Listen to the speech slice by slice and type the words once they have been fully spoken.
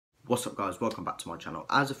What's up guys, welcome back to my channel.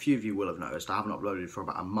 As a few of you will have noticed, I haven't uploaded for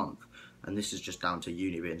about a month, and this is just down to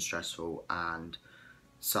uni being stressful and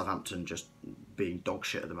Southampton just being dog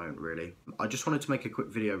shit at the moment really. I just wanted to make a quick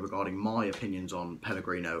video regarding my opinions on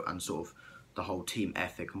Pellegrino and sort of the whole team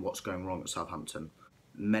ethic and what's going wrong at Southampton.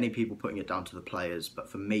 Many people putting it down to the players, but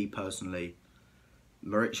for me personally,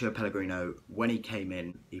 Mauricio Pellegrino, when he came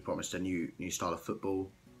in, he promised a new style of football,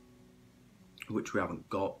 which we haven't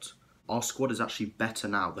got. Our squad is actually better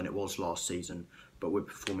now than it was last season, but we're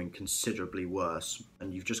performing considerably worse.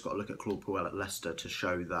 And you've just got to look at Claude Puel at Leicester to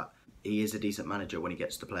show that he is a decent manager when he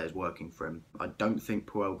gets the players working for him. I don't think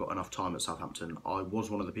Puel got enough time at Southampton. I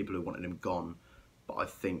was one of the people who wanted him gone, but I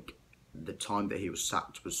think the time that he was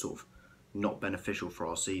sacked was sort of not beneficial for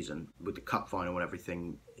our season. With the cup final and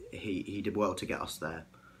everything, he did well to get us there,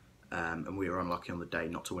 and we were unlucky on the day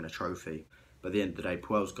not to win a trophy. But at the end of the day,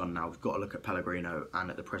 Puel's gone now. We've got to look at Pellegrino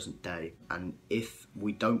and at the present day. And if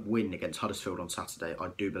we don't win against Huddersfield on Saturday, I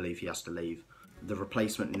do believe he has to leave. The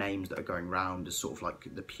replacement names that are going round is sort of like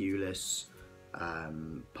the Pulis,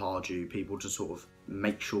 Pardew, people to sort of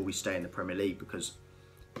make sure we stay in the Premier League, because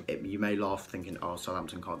you may laugh thinking, oh,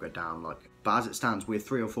 Southampton can't go down. But as it stands, we're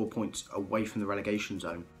 3 or 4 points away from the relegation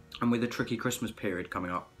zone. And with a tricky Christmas period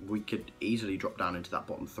coming up, we could easily drop down into that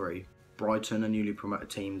bottom 3. Brighton, a newly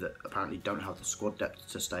promoted team that apparently don't have the squad depth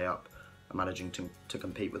to stay up, are managing to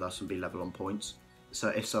compete with us and be level on points. So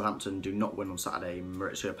if Southampton do not win on Saturday,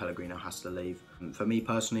 Mauricio Pellegrino has to leave. For me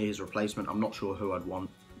personally, his replacement, I'm not sure who I'd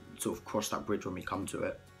want. Sort of cross that bridge when we come to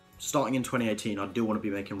it. Starting in 2018, I do want to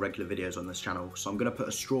be making regular videos on this channel, so I'm going to put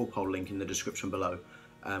a straw poll link in the description below,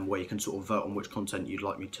 where you can sort of vote on which content you'd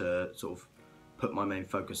like me to sort of put my main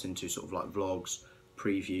focus into, sort of like vlogs,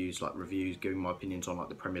 previews, like reviews, giving my opinions on like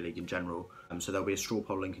the Premier League in general. So there'll be a straw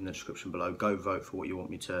poll link in the description below. Go vote for what you want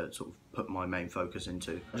me to sort of put my main focus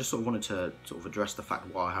into. I just sort of wanted to sort of address the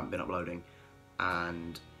fact why I haven't been uploading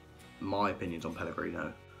and my opinions on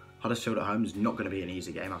Pellegrino. Huddersfield at home is not going to be an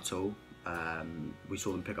easy game at all. We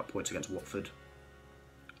saw them pick up points against Watford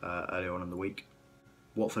earlier on in the week.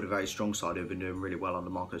 Watford, a very strong side who have been doing really well under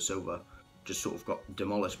Marco Silva, just sort of got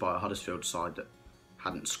demolished by a Huddersfield side that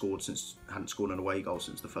hadn't scored an away goal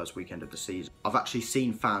since the first weekend of the season. I've actually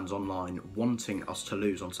seen fans online wanting us to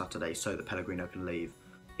lose on Saturday so that Pellegrino can leave.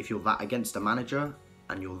 If you're that against a manager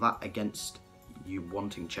and you're that against you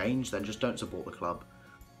wanting change, then just don't support the club.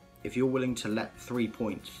 If you're willing to let 3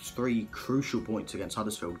 crucial points against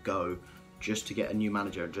Huddersfield go just to get a new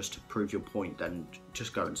manager and just to prove your point, then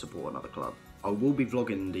just go and support another club. I will be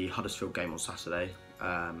vlogging the Huddersfield game on Saturday.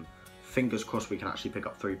 Fingers crossed we can actually pick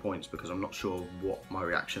up 3 points, because I'm not sure what my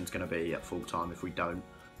reaction is going to be at full time if we don't.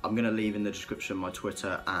 I'm going to leave in the description my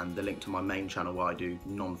Twitter and the link to my main channel where I do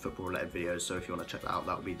non-football related videos, so if you want to check that out,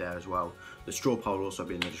 that will be there as well. The straw poll will also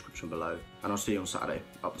be in the description below, and I'll see you on Saturday.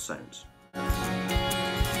 Up the Saints.